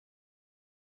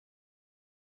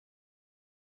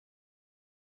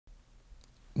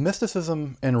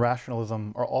Mysticism and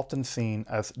rationalism are often seen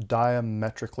as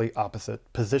diametrically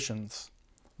opposite positions.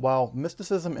 While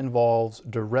mysticism involves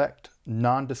direct,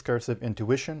 non-discursive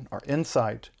intuition or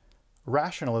insight,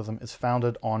 rationalism is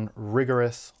founded on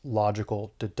rigorous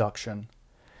logical deduction.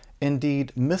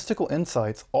 Indeed, mystical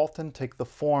insights often take the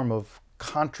form of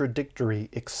contradictory,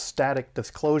 ecstatic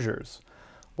disclosures,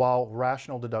 while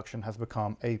rational deduction has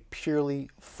become a purely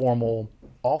formal,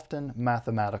 often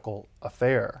mathematical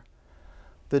affair.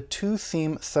 The two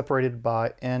seem separated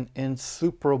by an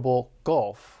insuperable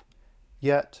gulf,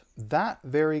 yet that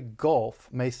very gulf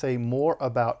may say more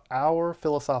about our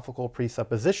philosophical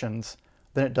presuppositions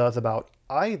than it does about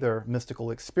either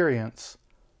mystical experience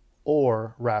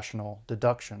or rational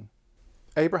deduction.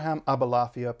 Abraham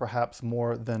Abulafia, perhaps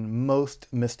more than most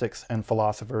mystics and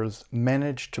philosophers,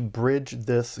 managed to bridge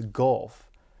this gulf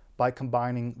by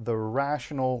combining the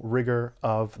rational rigor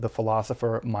of the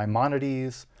philosopher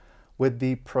Maimonides with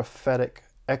the prophetic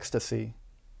ecstasy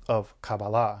of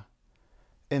Kabbalah.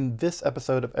 In this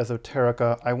episode of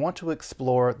Esoterica, I want to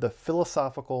explore the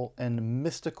philosophical and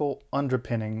mystical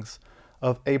underpinnings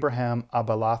of Abraham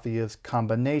Abulafia's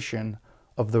combination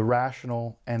of the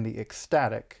rational and the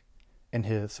ecstatic in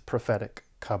his prophetic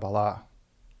Kabbalah.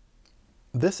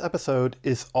 This episode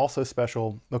is also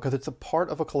special because it's a part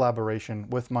of a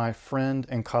collaboration with my friend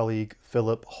and colleague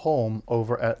Philip Holm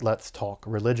over at Let's Talk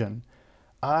Religion.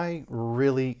 I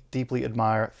really deeply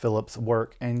admire Philip's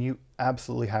work, and you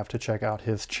absolutely have to check out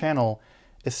his channel,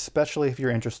 especially if you're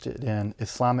interested in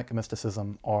Islamic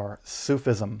mysticism or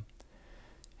Sufism.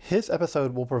 His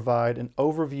episode will provide an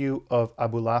overview of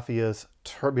Abulafia's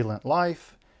turbulent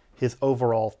life, his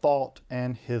overall thought,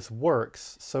 and his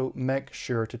works, so make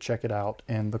sure to check it out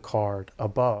in the card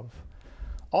above.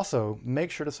 Also,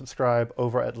 make sure to subscribe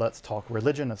over at Let's Talk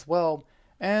Religion as well,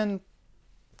 and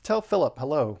tell Philip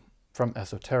hello from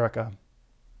Esoterica.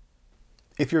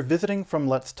 If you're visiting from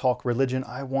Let's Talk Religion,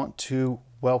 I want to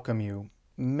welcome you.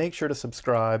 Make sure to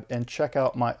subscribe and check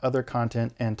out my other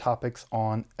content and topics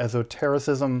on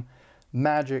esotericism,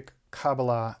 magic,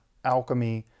 Kabbalah,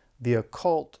 alchemy, the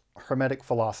occult, Hermetic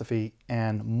philosophy,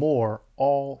 and more,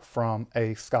 all from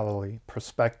a scholarly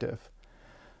perspective.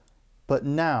 But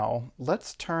now,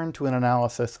 let's turn to an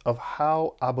analysis of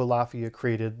how Abulafia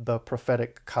created the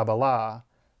prophetic Kabbalah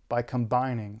by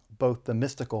combining both the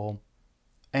mystical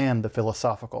and the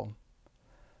philosophical.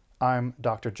 I'm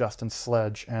Dr. Justin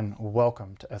Sledge, and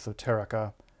welcome to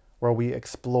Esoterica, where we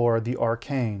explore the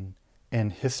arcane in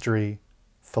history,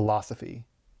 philosophy,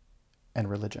 and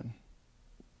religion.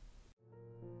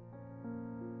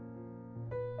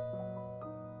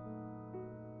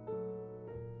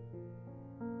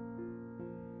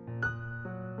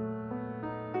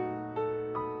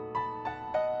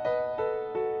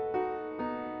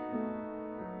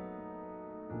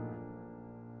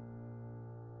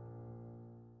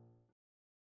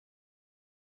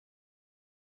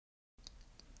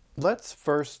 Let's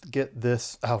first get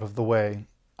this out of the way.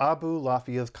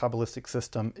 Abulafia's Kabbalistic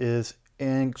system is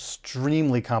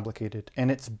extremely complicated,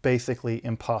 and it's basically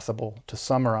impossible to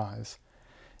summarize.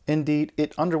 Indeed,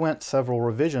 it underwent several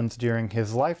revisions during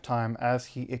his lifetime as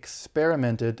he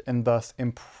experimented and thus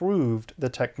improved the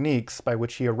techniques by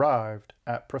which he arrived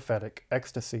at prophetic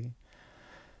ecstasy.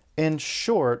 In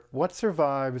short, what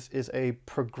survives is a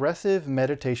progressive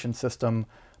meditation system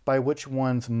by which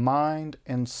one's mind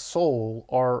and soul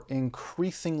are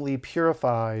increasingly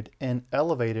purified and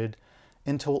elevated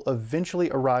until eventually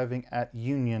arriving at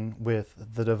union with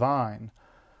the divine.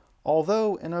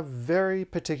 Although in a very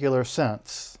particular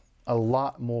sense, a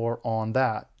lot more on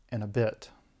that in a bit.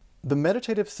 The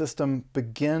meditative system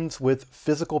begins with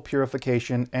physical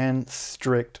purification and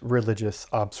strict religious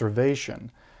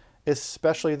observation,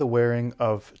 especially the wearing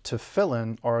of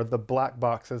tefillin, or the black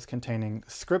boxes containing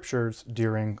scriptures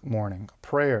during morning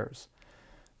prayers.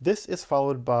 This is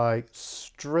followed by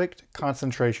strict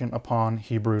concentration upon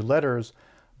Hebrew letters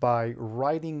by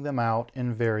writing them out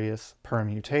in various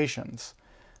permutations.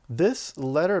 This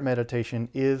letter meditation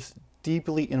is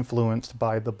deeply influenced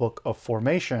by the Book of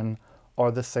Formation, or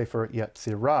the Sefer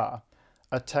Yetzirah,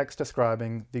 a text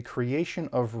describing the creation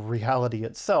of reality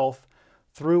itself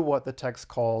through what the text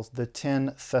calls the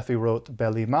 10 Sefirot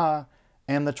Belima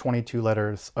and the 22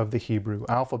 letters of the Hebrew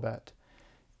alphabet.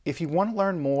 If you want to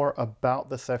learn more about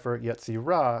the Sefer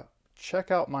Yetzirah,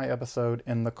 check out my episode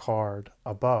in the card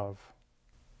above.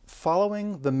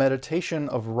 Following the meditation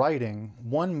of writing,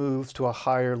 one moves to a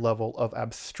higher level of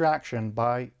abstraction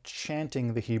by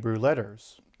chanting the Hebrew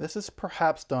letters. This is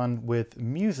perhaps done with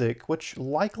music, which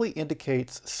likely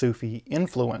indicates Sufi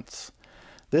influence.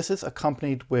 This is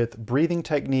accompanied with breathing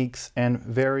techniques and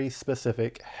very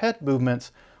specific head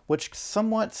movements, which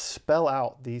somewhat spell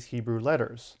out these Hebrew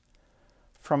letters.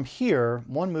 From here,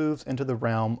 one moves into the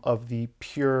realm of the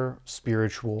pure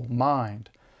spiritual mind,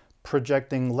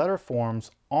 projecting letter forms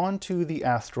onto the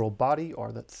astral body,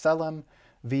 or the tselem,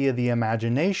 via the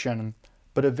imagination,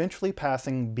 but eventually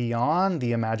passing beyond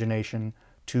the imagination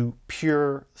to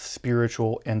pure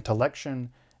spiritual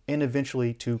intellection, and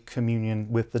eventually to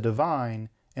communion with the divine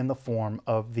in the form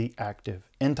of the active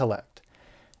intellect.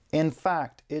 In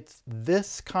fact, it's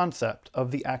this concept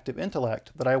of the active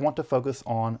intellect that I want to focus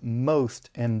on most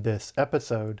in this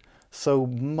episode, so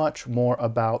much more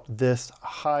about this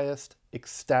highest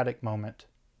ecstatic moment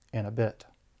in a bit.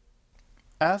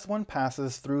 As one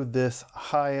passes through this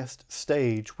highest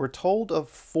stage, we're told of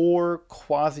 4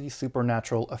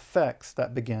 quasi-supernatural effects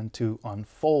that begin to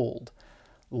unfold.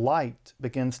 Light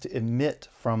begins to emit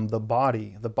from the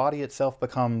body. The body itself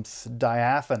becomes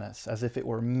diaphanous, as if it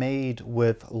were made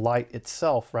with light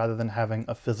itself rather than having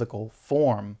a physical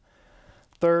form.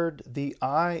 Third, the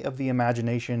eye of the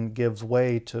imagination gives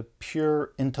way to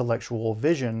pure intellectual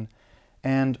vision.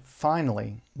 And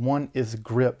finally, one is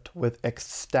gripped with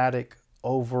ecstatic,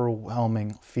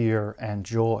 overwhelming fear and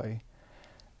joy.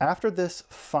 After this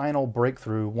final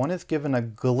breakthrough, one is given a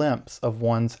glimpse of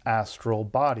one's astral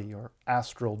body, or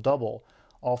astral double,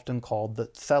 often called the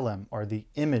tselem, or the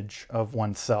image of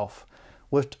oneself,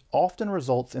 which often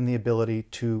results in the ability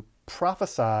to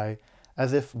prophesy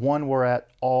as if one were at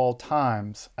all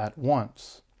times at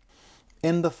once.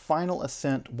 In the final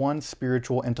ascent, one's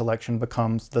spiritual intellection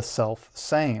becomes the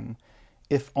self-same,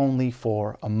 if only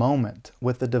for a moment,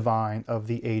 with the divine of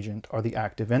the agent or the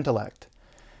active intellect.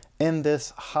 In this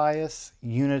highest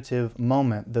unitive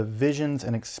moment, the visions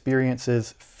and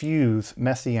experiences fuse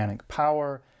messianic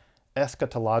power,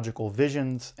 eschatological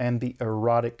visions, and the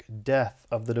erotic death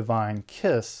of the divine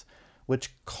kiss,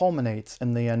 which culminates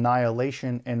in the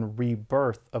annihilation and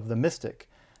rebirth of the mystic,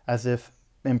 as if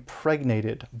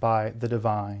impregnated by the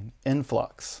divine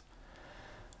influx.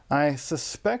 I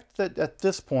suspect that at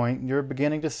this point you're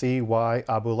beginning to see why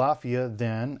Abulafia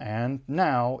then and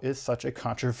now is such a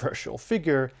controversial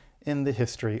figure in the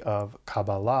history of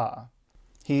Kabbalah.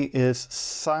 He is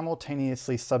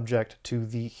simultaneously subject to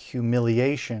the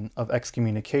humiliation of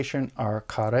excommunication, or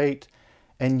karet,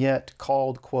 and yet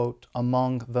called, quote,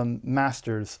 among the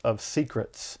masters of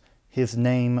secrets, his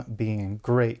name being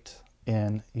great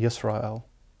in Israel.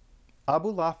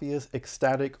 Abulafia's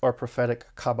ecstatic or prophetic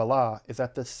Kabbalah is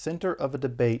at the center of a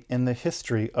debate in the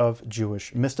history of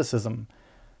Jewish mysticism.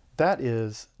 That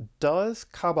is, does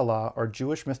Kabbalah or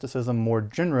Jewish mysticism more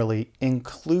generally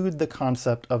include the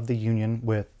concept of the union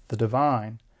with the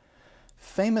divine?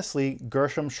 Famously,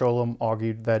 Gershom Scholem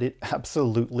argued that it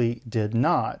absolutely did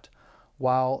not,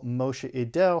 while Moshe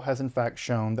Idel has in fact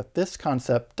shown that this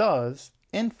concept does,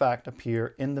 in fact,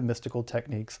 appear in the mystical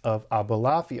techniques of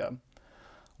Abulafia.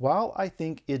 While I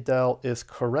think Idel is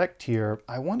correct here,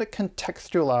 I want to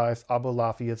contextualize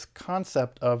Abulafia's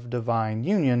concept of divine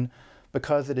union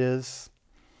because it is,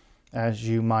 as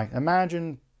you might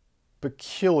imagine,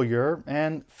 peculiar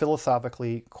and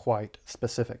philosophically quite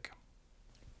specific.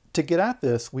 To get at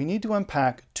this, we need to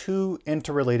unpack 2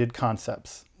 interrelated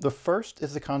concepts. The first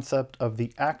is the concept of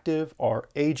the active or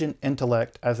agent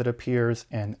intellect as it appears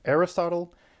in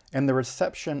Aristotle, and the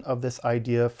reception of this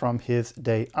idea from his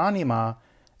De Anima,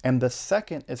 and the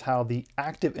second is how the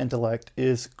active intellect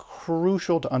is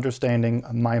crucial to understanding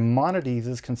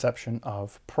Maimonides' conception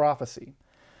of prophecy.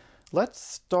 Let's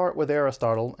start with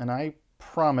Aristotle, and I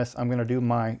promise I'm going to do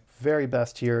my very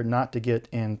best here not to get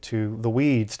into the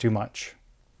weeds too much.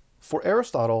 For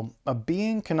Aristotle, a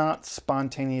being cannot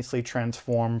spontaneously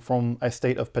transform from a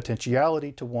state of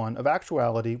potentiality to one of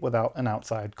actuality without an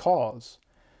outside cause.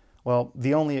 Well,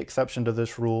 the only exception to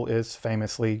this rule is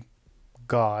famously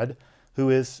God, who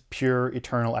is pure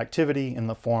eternal activity in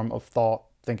the form of thought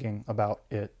thinking about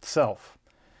itself.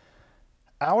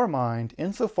 Our mind,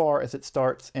 insofar as it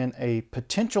starts in a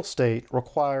potential state,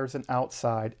 requires an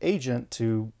outside agent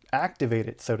to activate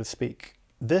it, so to speak.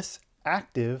 This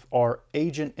active or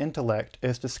agent intellect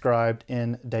is described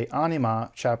in De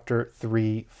Anima, chapter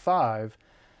 3-5,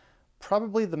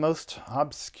 probably the most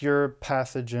obscure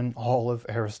passage in all of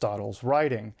Aristotle's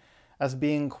writing, as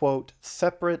being, quote,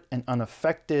 separate and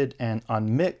unaffected and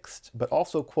unmixed, but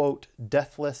also, quote,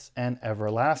 deathless and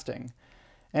everlasting,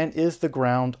 and is the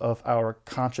ground of our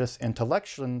conscious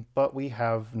intellection, but we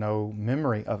have no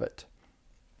memory of it.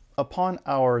 Upon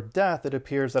our death, it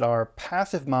appears that our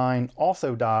passive mind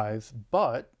also dies,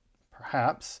 but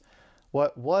perhaps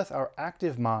what was our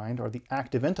active mind, or the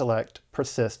active intellect,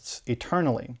 persists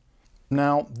eternally.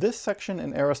 Now, this section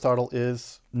in Aristotle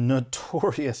is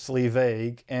notoriously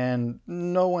vague, and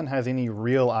no one has any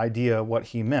real idea what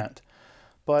he meant.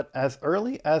 But as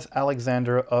early as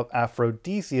Alexander of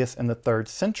Aphrodisias in the 3rd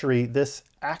century, this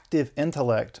active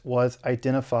intellect was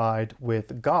identified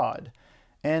with God,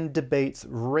 and debates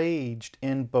raged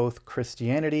in both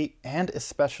Christianity and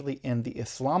especially in the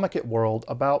Islamic world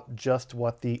about just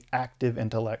what the active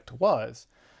intellect was.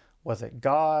 Was it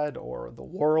God, or the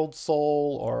world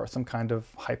soul, or some kind of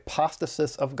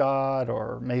hypostasis of God,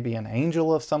 or maybe an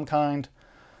angel of some kind?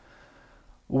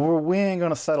 We ain't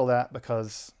going to settle that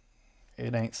because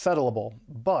it ain't settleable.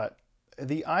 But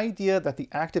the idea that the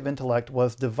active intellect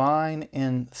was divine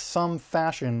in some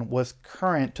fashion was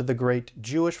current to the great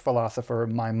Jewish philosopher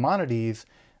Maimonides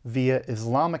via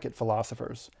Islamic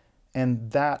philosophers, and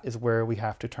that is where we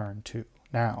have to turn to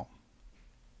now.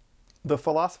 The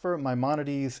philosopher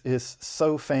Maimonides is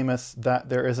so famous that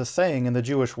there is a saying in the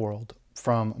Jewish world,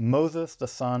 from Moses the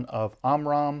son of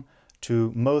Amram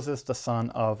to Moses the son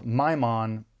of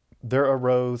Maimon, there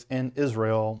arose in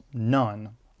Israel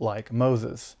none like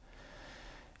Moses.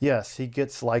 Yes, he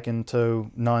gets likened to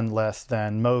none less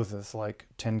than Moses, like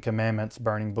 10 Commandments,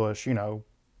 burning bush, you know,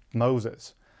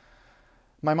 Moses.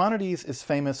 Maimonides is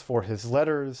famous for his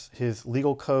letters, his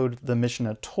legal code, the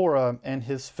Mishnah Torah, and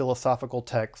his philosophical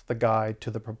text, the Guide to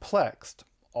the Perplexed,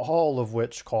 all of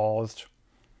which caused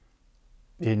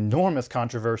enormous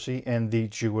controversy in the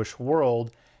Jewish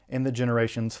world in the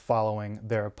generations following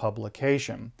their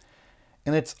publication.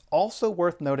 And it's also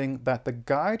worth noting that the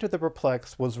Guide to the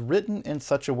Perplexed was written in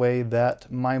such a way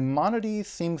that Maimonides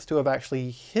seems to have actually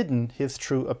hidden his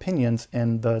true opinions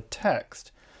in the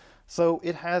text. So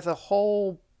it has a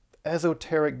whole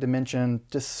esoteric dimension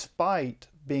despite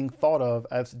being thought of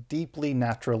as deeply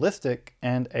naturalistic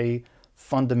and a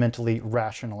fundamentally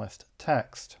rationalist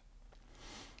text.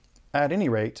 At any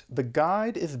rate, the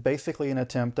guide is basically an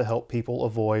attempt to help people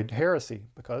avoid heresy,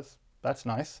 because that's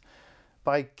nice,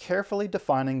 by carefully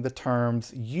defining the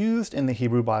terms used in the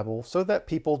Hebrew Bible so that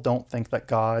people don't think that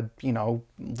God,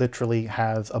 literally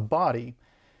has a body.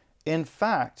 In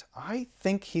fact, I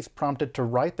think he's prompted to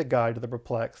write the Guide to the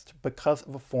Perplexed because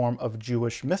of a form of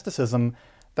Jewish mysticism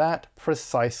that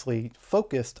precisely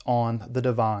focused on the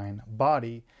divine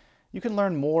body. You can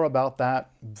learn more about that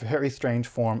very strange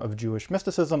form of Jewish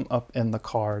mysticism up in the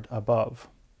card above.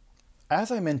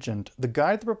 As I mentioned, the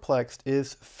Guide to the Perplexed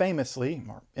is famously,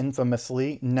 or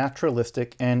infamously,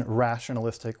 naturalistic and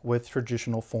rationalistic with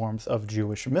traditional forms of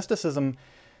Jewish mysticism,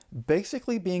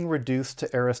 basically being reduced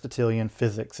to Aristotelian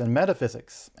physics and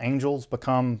metaphysics. Angels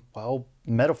become, well,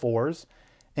 metaphors,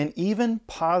 and even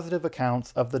positive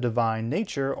accounts of the divine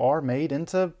nature are made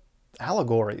into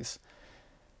allegories.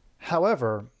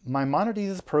 However,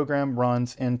 Maimonides' program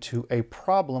runs into a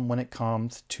problem when it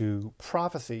comes to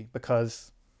prophecy,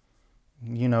 because,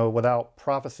 without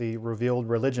prophecy, revealed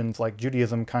religions like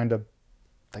Judaism kind of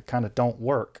don't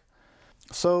work.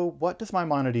 So what does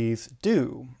Maimonides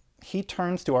do? He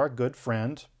turns to our good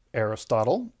friend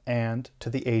Aristotle and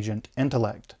to the agent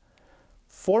intellect.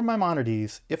 For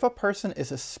Maimonides, if a person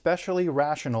is especially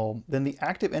rational, then the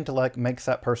active intellect makes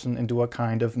that person into a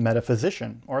kind of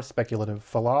metaphysician or a speculative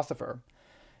philosopher.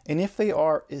 And if they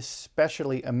are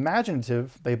especially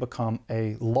imaginative, they become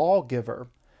a lawgiver.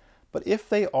 But if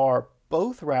they are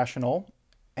both rational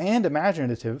and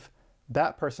imaginative,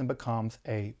 that person becomes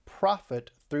a prophet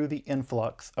through the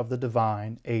influx of the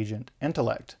divine agent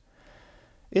intellect.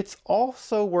 It's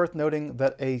also worth noting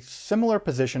that a similar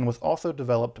position was also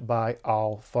developed by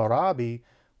Al-Farabi,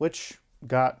 which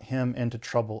got him into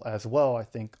trouble as well. I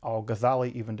think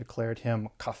Al-Ghazali even declared him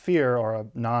kafir, or a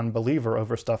non-believer,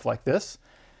 over stuff like this.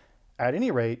 At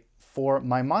any rate, for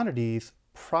Maimonides,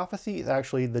 prophecy is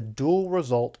actually the dual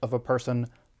result of a person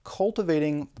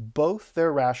cultivating both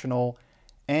their rational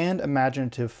and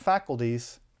imaginative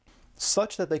faculties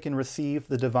such that they can receive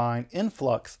the divine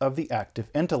influx of the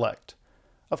active intellect.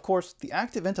 Of course, the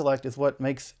active intellect is what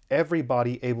makes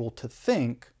everybody able to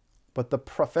think, but the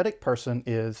prophetic person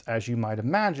is, as you might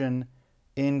imagine,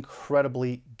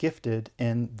 incredibly gifted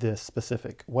in this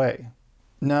specific way.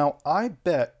 Now, I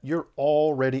bet you're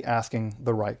already asking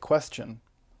the right question.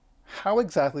 How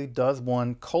exactly does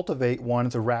one cultivate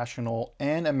one's rational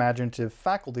and imaginative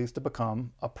faculties to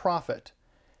become a prophet?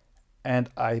 And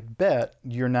I bet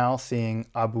you're now seeing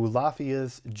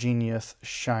Abulafia's genius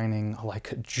shining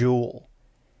like a jewel.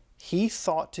 He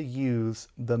sought to use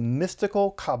the mystical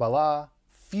Kabbalah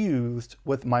fused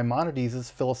with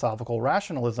Maimonides' philosophical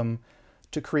rationalism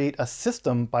to create a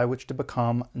system by which to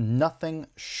become nothing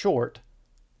short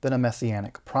than a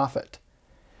messianic prophet.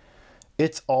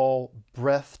 It's all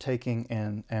breathtaking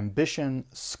in ambition,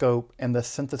 scope, and the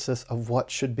synthesis of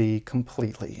what should be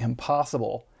completely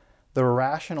impossible. The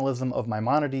rationalism of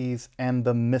Maimonides and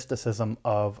the mysticism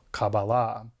of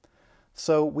Kabbalah.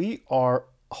 So we are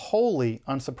wholly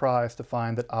unsurprised to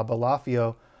find that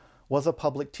Abulafia was a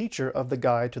public teacher of the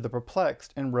Guide to the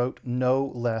Perplexed and wrote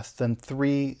no less than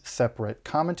 3 separate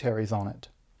commentaries on it.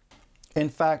 In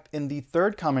fact, in the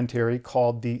 3rd commentary,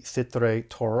 called the Sefer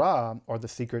Torah, or the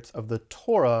Secrets of the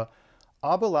Torah,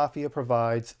 Abulafia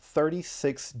provides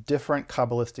 36 different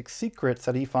Kabbalistic secrets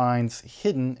that he finds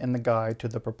hidden in the Guide to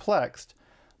the Perplexed,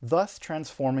 thus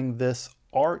transforming this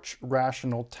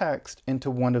arch-rational text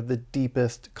into one of the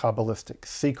deepest Kabbalistic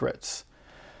secrets.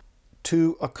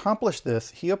 To accomplish this,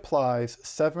 he applies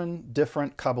 7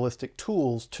 different Kabbalistic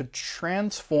tools to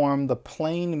transform the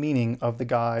plain meaning of the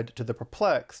Guide to the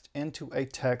Perplexed into a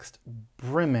text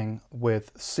brimming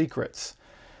with secrets.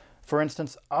 For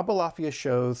instance, Abulafia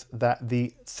shows that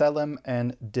the Tselem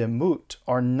and Demut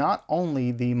are not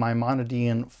only the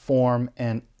Maimonidean form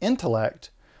and intellect,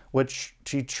 which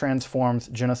she transforms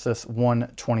Genesis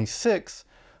 1:26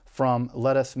 from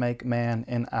 "let us make man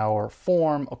in our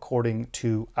form according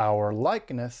to our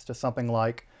likeness" to something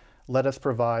like "let us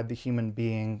provide the human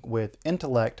being with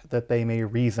intellect that they may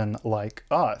reason like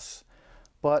us."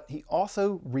 But he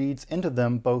also reads into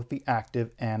them both the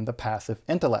active and the passive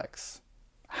intellects.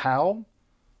 How?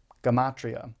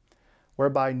 Gematria,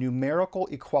 whereby numerical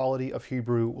equality of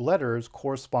Hebrew letters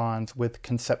corresponds with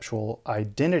conceptual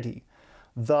identity.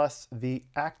 Thus, the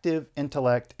active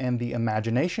intellect and the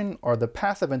imagination, or the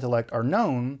passive intellect, are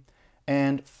known,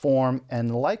 and form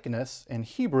and likeness in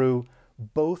Hebrew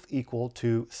both equal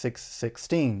to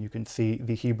 616. You can see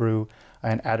the Hebrew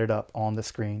and add it up on the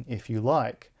screen if you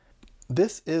like.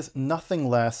 This is nothing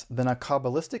less than a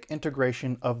Kabbalistic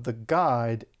integration of the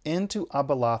guide into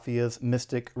Abulafia's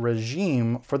mystic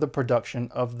regime for the production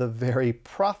of the very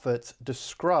prophets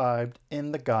described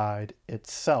in the guide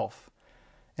itself.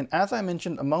 And as I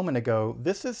mentioned a moment ago,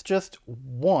 this is just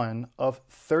one of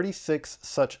 36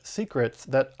 such secrets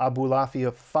that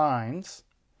Abulafia finds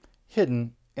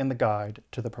hidden in the Guide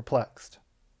to the Perplexed.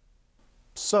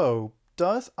 So,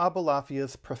 does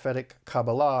Abulafia's prophetic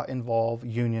Kabbalah involve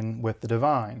union with the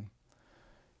divine?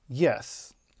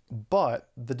 Yes, but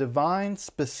the divine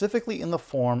specifically in the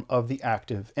form of the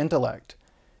active intellect.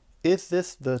 Is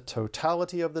this the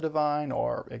totality of the divine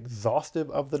or exhaustive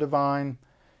of the divine?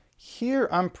 Here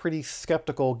I'm pretty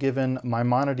skeptical given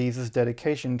Maimonides'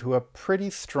 dedication to a pretty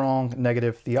strong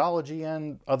negative theology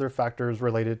and other factors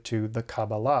related to the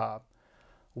Kabbalah.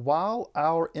 While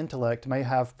our intellect may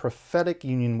have prophetic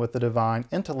union with the divine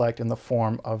intellect in the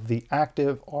form of the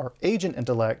active or agent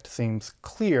intellect seems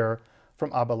clear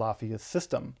from Abulafia's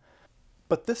system.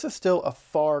 But this is still a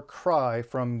far cry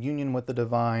from union with the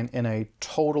divine in a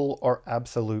total or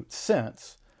absolute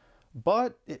sense.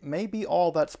 But it may be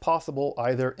all that's possible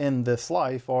either in this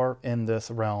life or in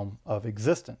this realm of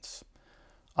existence.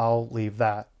 I'll leave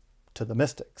that to the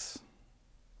mystics.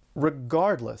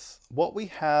 Regardless, what we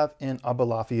have in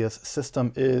Abulafia's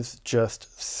system is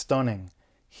just stunning.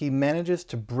 He manages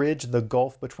to bridge the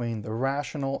gulf between the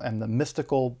rational and the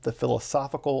mystical, the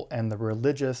philosophical and the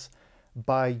religious,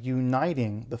 by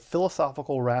uniting the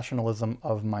philosophical rationalism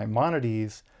of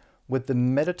Maimonides with the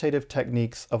meditative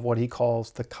techniques of what he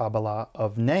calls the Kabbalah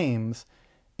of names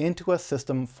into a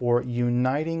system for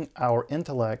uniting our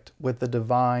intellect with the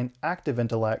divine active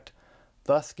intellect,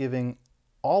 thus giving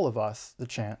all of us the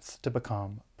chance to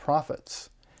become prophets.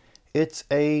 It's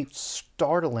a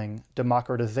startling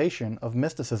democratization of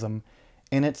mysticism,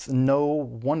 and it's no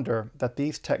wonder that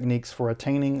these techniques for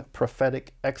attaining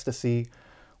prophetic ecstasy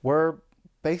were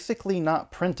basically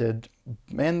not printed,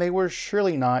 and they were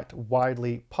surely not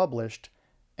widely published,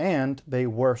 and they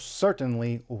were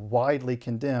certainly widely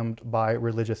condemned by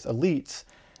religious elites,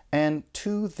 and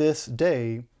to this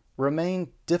day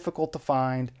remain difficult to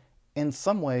find, in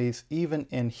some ways even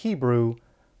in Hebrew,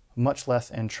 much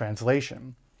less in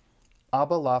translation.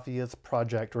 Abulafia's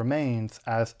project remains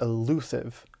as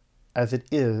elusive as it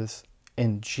is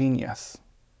ingenious.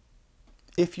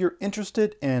 If you're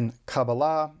interested in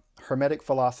Kabbalah, Hermetic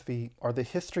philosophy, or the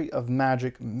history of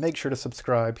magic, make sure to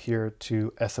subscribe here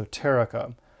to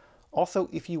Esoterica. Also,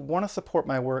 if you want to support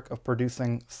my work of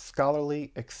producing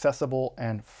scholarly, accessible,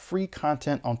 and free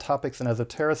content on topics in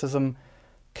esotericism,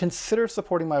 consider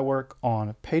supporting my work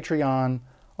on Patreon,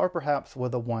 or perhaps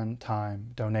with a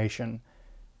one-time donation.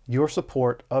 Your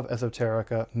support of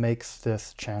Esoterica makes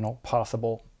this channel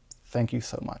possible. Thank you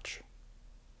so much.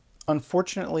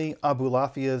 Unfortunately,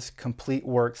 Abulafia's complete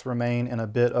works remain in a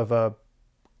bit of a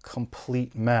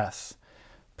complete mess.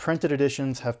 Printed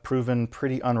editions have proven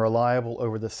pretty unreliable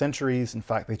over the centuries. In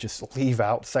fact, they just leave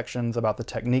out sections about the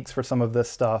techniques for some of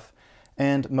this stuff.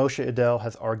 And Moshe Idel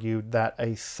has argued that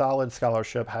a solid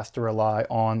scholarship has to rely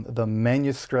on the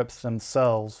manuscripts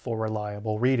themselves for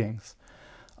reliable readings.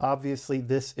 Obviously,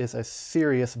 this is a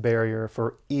serious barrier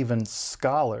for even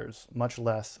scholars, much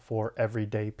less for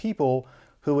everyday people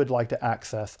who would like to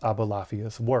access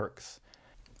Abulafia's works.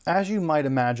 As you might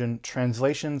imagine,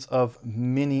 translations of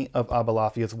many of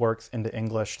Abulafia's works into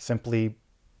English simply,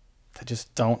 they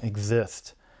just don't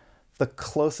exist. The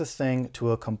closest thing to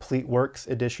a complete works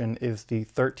edition is the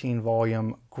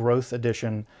 13-volume Gross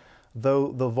edition,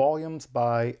 though the volumes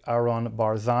by Aaron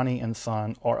Barzani and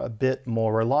Son are a bit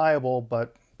more reliable,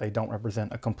 but they don't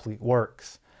represent a complete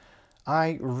works.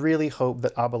 I really hope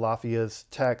that Abulafia's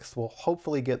text will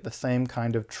hopefully get the same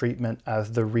kind of treatment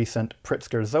as the recent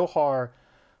Pritzker Zohar,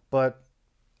 but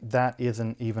that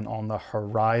isn't even on the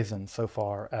horizon so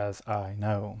far as I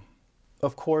know.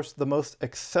 Of course, the most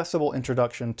accessible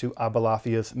introduction to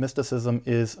Abulafia's mysticism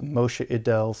is Moshe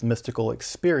Idel's mystical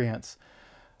experience.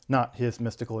 Not his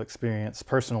mystical experience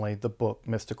personally, the book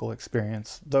Mystical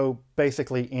Experience, though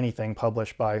basically anything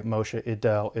published by Moshe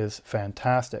Idel is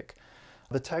fantastic.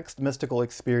 The text Mystical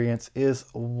Experience is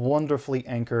wonderfully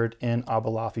anchored in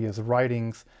Abulafia's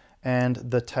writings, and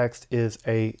the text is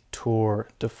a tour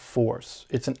de force.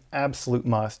 It's an absolute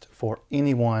must for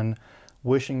anyone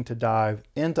wishing to dive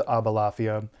into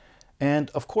Abulafia.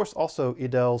 And of course also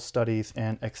Idel's studies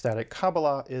in ecstatic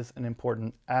Kabbalah is an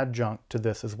important adjunct to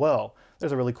this as well.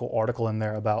 There's a really cool article in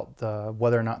there about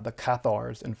whether or not the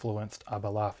Cathars influenced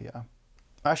Abulafia.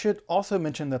 I should also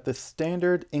mention that the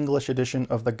standard English edition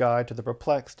of the Guide to the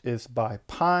Perplexed is by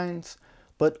Pines,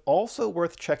 but also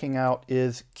worth checking out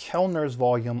is Kellner's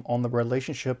volume on the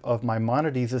relationship of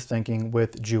Maimonides' thinking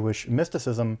with Jewish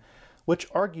mysticism, which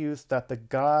argues that the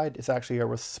guide is actually a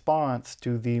response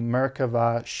to the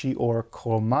Merkava Shior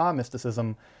Koma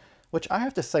mysticism, which I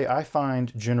have to say I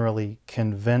find generally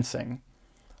convincing.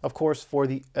 Of course, for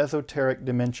the esoteric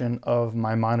dimension of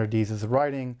Maimonides'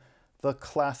 writing, the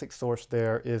classic source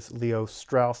there is Leo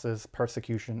Strauss's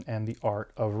Persecution and the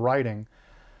Art of Writing.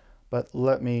 But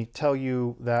let me tell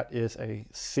you, that is a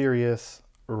serious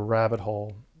rabbit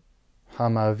hole.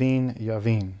 Hamavin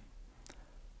Yavin.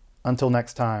 Until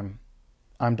next time,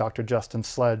 I'm Dr. Justin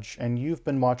Sledge, and you've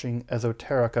been watching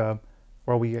Esoterica,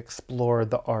 where we explore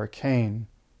the arcane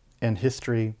in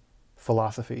history,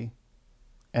 philosophy,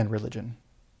 and religion.